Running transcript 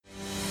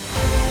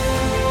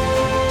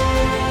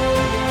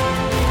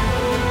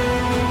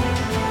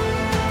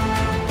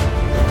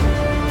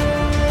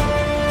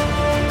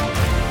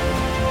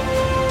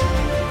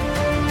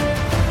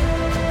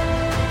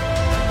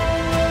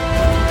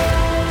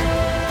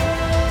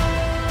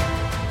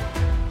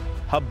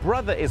Her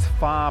brother is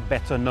far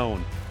better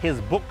known,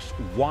 his books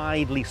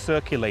widely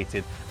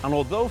circulated, and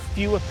although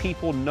fewer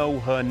people know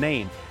her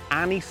name,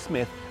 Annie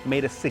Smith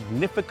made a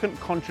significant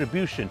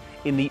contribution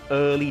in the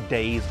early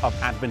days of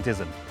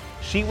Adventism.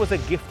 She was a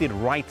gifted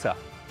writer,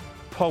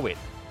 poet,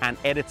 and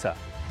editor,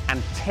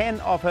 and 10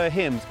 of her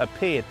hymns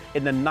appeared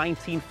in the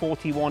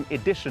 1941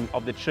 edition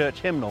of the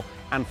church hymnal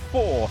and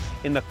 4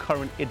 in the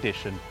current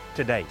edition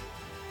today.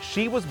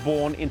 She was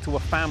born into a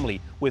family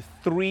with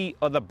 3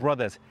 other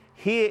brothers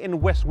here in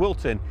West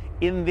Wilton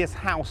in this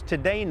house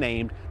today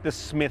named the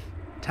Smith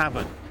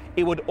Tavern.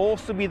 It would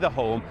also be the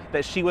home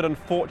that she would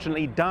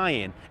unfortunately die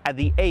in at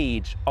the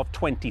age of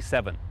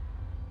 27.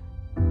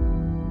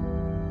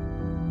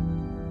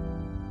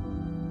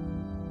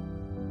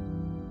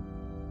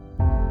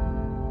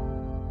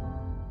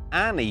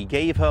 Annie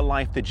gave her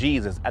life to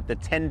Jesus at the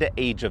tender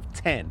age of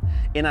 10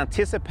 in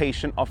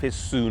anticipation of his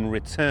soon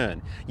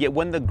return. Yet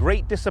when the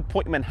great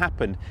disappointment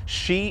happened,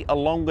 she,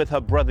 along with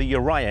her brother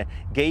Uriah,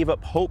 gave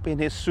up hope in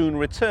his soon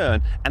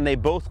return, and they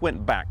both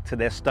went back to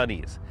their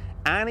studies.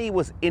 Annie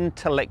was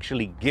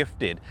intellectually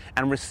gifted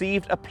and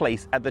received a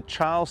place at the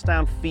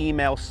Charlestown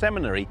Female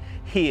Seminary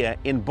here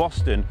in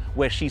Boston,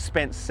 where she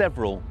spent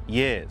several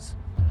years.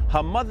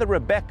 Her mother,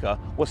 Rebecca,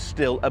 was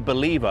still a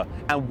believer,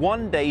 and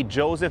one day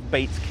Joseph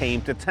Bates came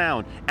to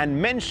town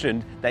and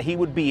mentioned that he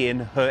would be in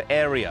her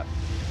area.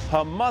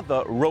 Her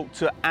mother wrote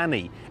to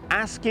Annie,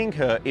 asking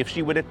her if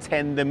she would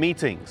attend the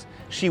meetings.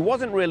 She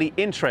wasn't really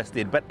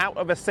interested, but out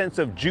of a sense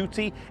of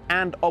duty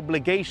and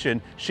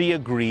obligation, she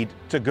agreed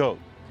to go.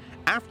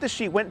 After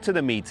she went to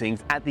the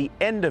meetings, at the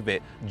end of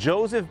it,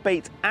 Joseph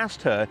Bates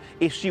asked her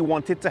if she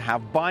wanted to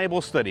have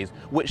Bible studies,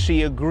 which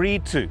she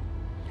agreed to.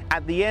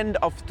 At the end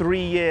of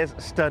 3 years'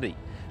 study,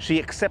 she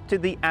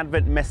accepted the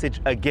Advent message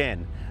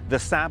again, the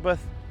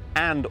Sabbath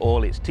and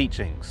all its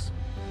teachings.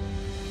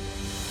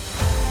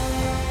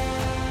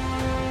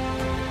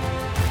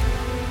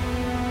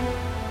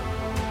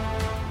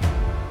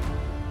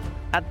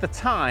 At the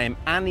time,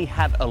 Annie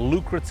had a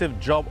lucrative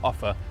job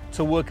offer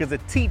to work as a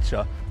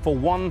teacher for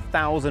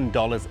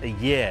 $1,000 a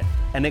year,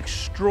 an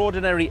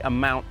extraordinary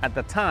amount at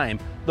the time,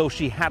 though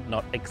she had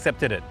not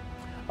accepted it.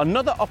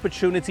 Another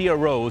opportunity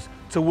arose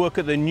to work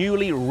at the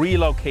newly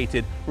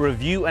relocated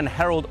Review and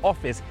Herald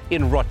office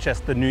in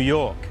Rochester, New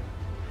York.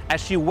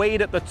 As she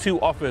weighed up the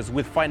 2 offers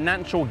with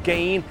financial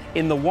gain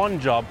in the one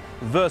job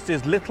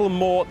versus little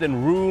more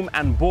than room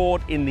and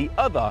board in the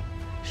other,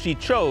 she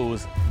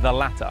chose the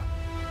latter.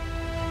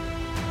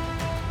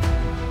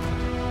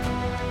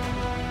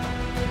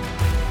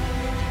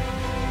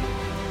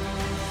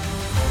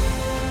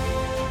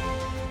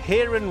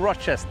 Here in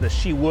Rochester,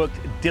 she worked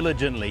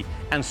diligently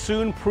and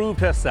soon proved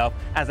herself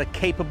as a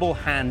capable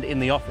hand in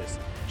the office.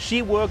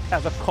 She worked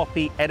as a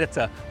copy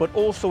editor, but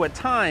also at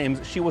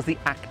times she was the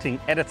acting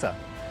editor.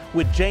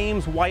 With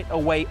James White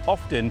away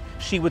often,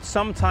 she would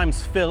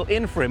sometimes fill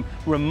in for him,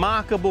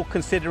 remarkable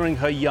considering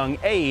her young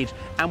age,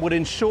 and would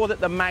ensure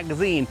that the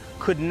magazine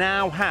could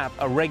now have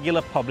a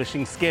regular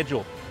publishing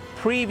schedule.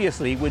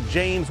 Previously, with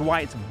James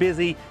White's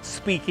busy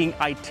speaking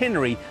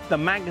itinerary, the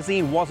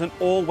magazine wasn't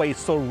always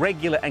so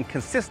regular and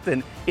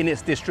consistent in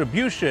its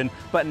distribution,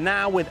 but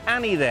now with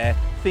Annie there,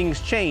 things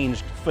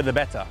changed for the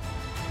better.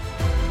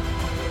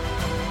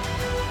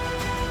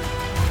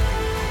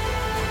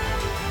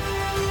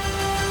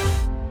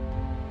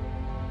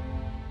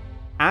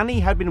 Annie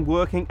had been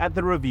working at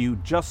the Review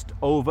just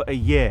over a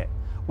year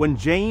when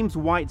James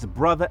White's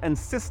brother and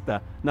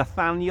sister,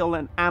 Nathaniel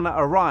and Anna,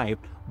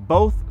 arrived,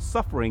 both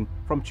suffering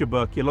from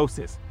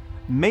tuberculosis.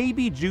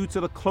 Maybe due to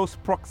the close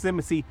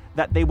proximity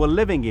that they were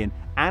living in,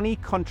 Annie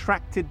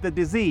contracted the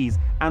disease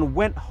and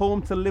went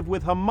home to live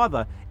with her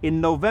mother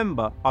in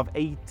November of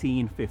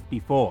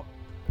 1854.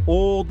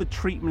 All the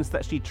treatments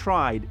that she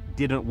tried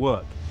didn't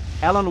work.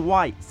 Ellen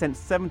White sent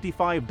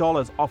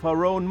 $75 of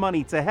her own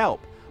money to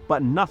help,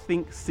 but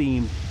nothing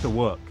seemed to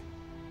work.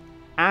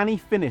 Annie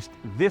finished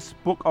this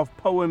book of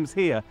poems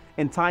here,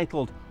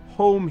 entitled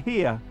Home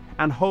Here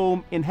and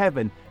Home in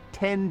Heaven,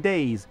 10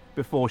 days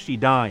before she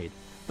died.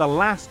 The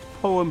last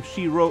poem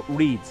she wrote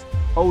reads,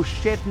 "Oh,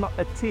 shed not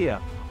a tear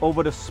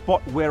over the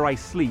spot where I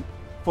sleep.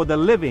 For the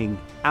living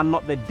and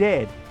not the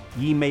dead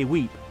ye may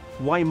weep.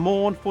 Why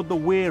mourn for the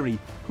weary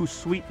who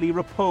sweetly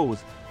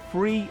repose,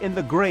 free in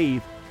the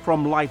grave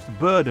from life's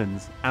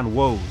burdens and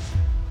woes."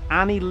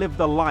 Annie lived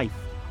a life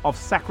of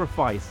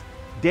sacrifice,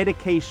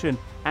 dedication,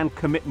 and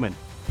commitment.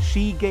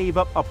 She gave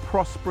up a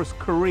prosperous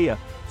career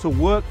to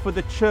work for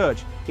the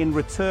church in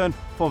return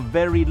for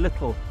very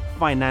little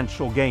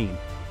financial gain.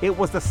 It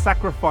was the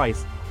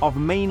sacrifice of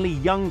mainly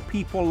young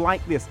people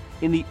like this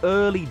in the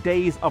early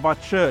days of our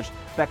church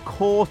that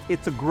caused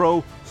it to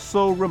grow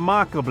so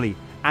remarkably,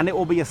 and it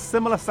will be a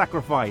similar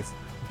sacrifice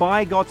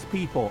by God's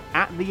people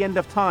at the end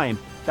of time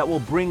that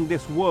will bring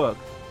this work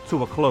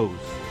to a close.